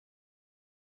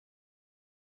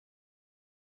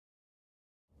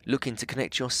Looking to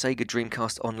connect your Sega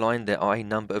Dreamcast online, there are a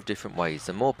number of different ways.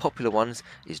 The more popular ones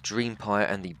is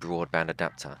DreamPi and the Broadband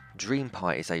Adapter.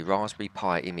 DreamPi is a Raspberry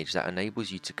Pi image that enables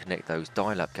you to connect those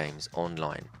dial-up games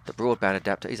online. The Broadband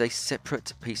Adapter is a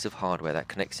separate piece of hardware that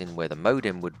connects in where the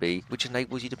modem would be, which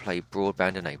enables you to play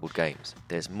broadband-enabled games.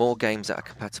 There's more games that are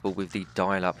compatible with the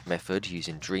dial-up method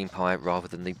using DreamPi rather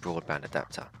than the Broadband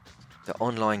Adapter. The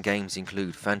online games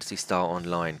include Phantasy Star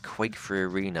Online, Quake 3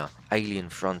 Arena, Alien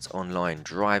Front Online,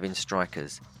 Drive-In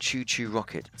Strikers, Choo Choo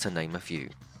Rocket, to name a few.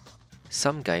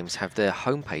 Some games have their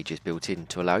home pages built in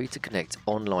to allow you to connect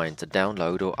online to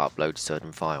download or upload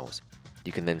certain files.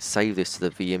 You can then save this to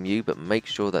the VMU, but make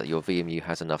sure that your VMU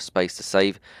has enough space to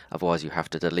save, otherwise you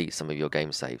have to delete some of your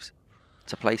game saves.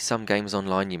 To play some games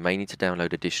online, you may need to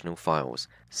download additional files,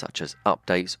 such as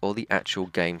updates or the actual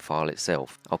game file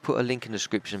itself. I'll put a link in the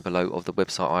description below of the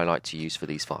website I like to use for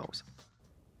these files.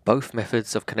 Both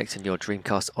methods of connecting your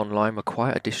Dreamcast online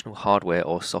require additional hardware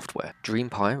or software.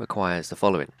 DreamPi requires the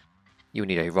following. You will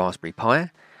need a Raspberry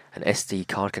Pi, an SD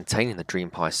card containing the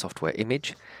DreamPi software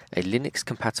image, a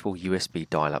Linux-compatible USB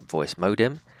dial-up voice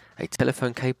modem, a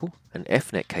telephone cable, an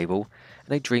Ethernet cable,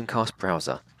 and a Dreamcast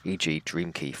browser, e.g.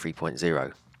 DreamKey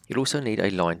 3.0. You'll also need a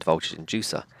lined voltage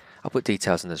inducer. I'll put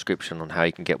details in the description on how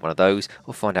you can get one of those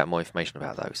or find out more information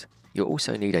about those. You'll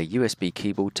also need a USB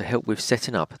keyboard to help with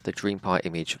setting up the DreamPi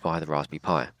image via the Raspberry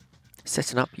Pi.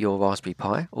 Setting up your Raspberry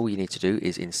Pi, all you need to do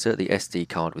is insert the SD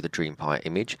card with the DreamPi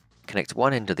image, connect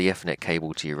one end of the Ethernet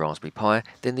cable to your Raspberry Pi,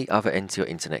 then the other end to your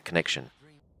internet connection.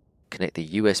 Connect the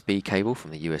USB cable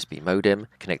from the USB modem,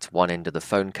 connect one end of the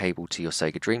phone cable to your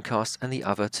Sega Dreamcast and the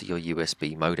other to your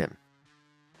USB modem.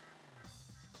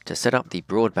 To set up the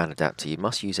broadband adapter, you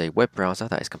must use a web browser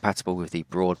that is compatible with the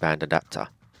broadband adapter.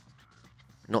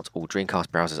 Not all Dreamcast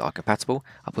browsers are compatible.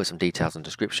 I'll put some details in the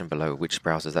description below which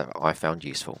browsers that I found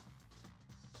useful.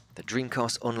 The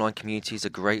Dreamcast Online community is a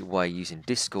great way using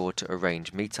Discord to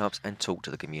arrange meetups and talk to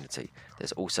the community.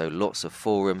 There's also lots of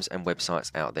forums and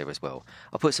websites out there as well.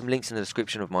 I'll put some links in the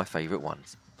description of my favourite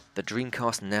ones. The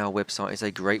Dreamcast Now website is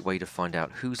a great way to find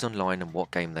out who's online and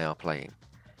what game they are playing.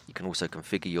 You can also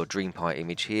configure your DreamPi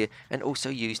image here and also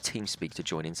use TeamSpeak to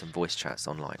join in some voice chats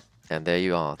online. And there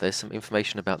you are, there's some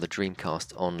information about the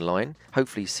Dreamcast Online.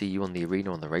 Hopefully see you on the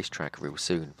arena on the racetrack real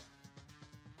soon.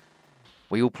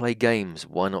 We all play games,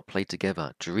 why not play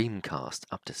together? Dreamcast,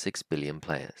 up to 6 billion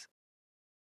players.